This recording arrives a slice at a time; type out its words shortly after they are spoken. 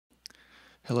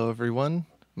Hello everyone,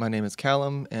 my name is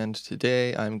Callum, and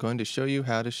today I'm going to show you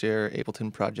how to share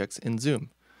Ableton projects in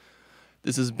Zoom.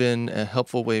 This has been a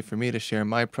helpful way for me to share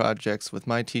my projects with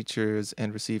my teachers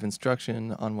and receive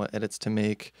instruction on what edits to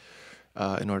make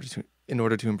in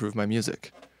order to improve my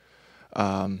music.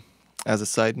 As a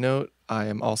side note, I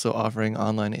am also offering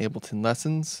online Ableton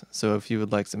lessons, so if you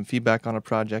would like some feedback on a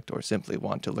project or simply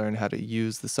want to learn how to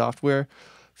use the software,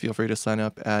 feel free to sign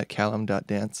up at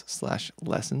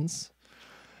callum.dance/lessons.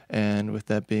 And with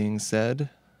that being said,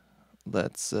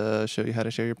 let's show you how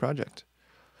to share your project.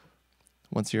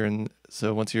 Once you're in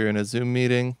a Zoom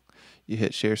meeting, you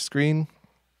hit share screen.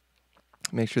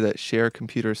 Make sure that share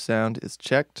computer sound is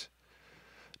checked.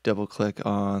 Double click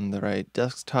on the right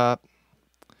desktop.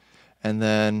 And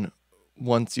then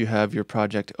once you have your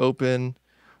project open,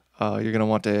 you're going to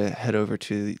want to head over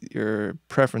to your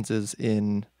preferences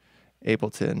in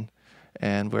Ableton,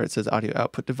 and where it says audio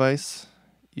output device,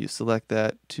 you set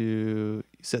that to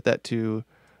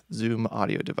Zoom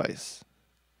audio device.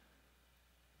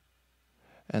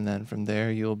 And then from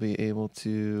there, you'll be able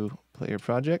to play your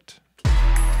project.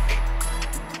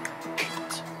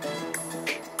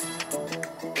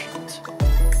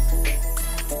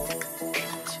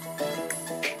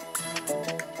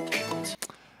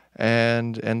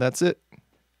 And that's it.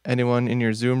 Anyone in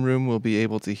your Zoom room will be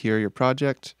able to hear your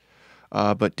project.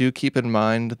 But do keep in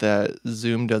mind that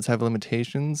Zoom does have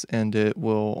limitations, and it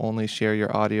will only share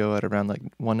your audio at around like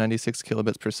 196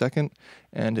 kilobits per second,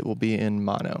 and it will be in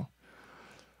mono.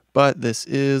 But this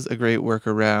is a great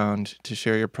workaround to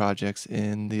share your projects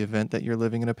in the event that you're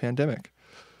living in a pandemic.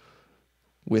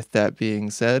 With that being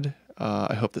said,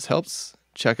 I hope this helps.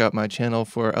 Check out my channel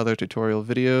for other tutorial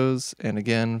videos, and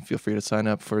again, feel free to sign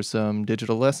up for some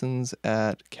digital lessons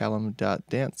at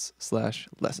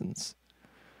callum.dance/lessons.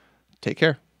 Take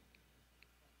care.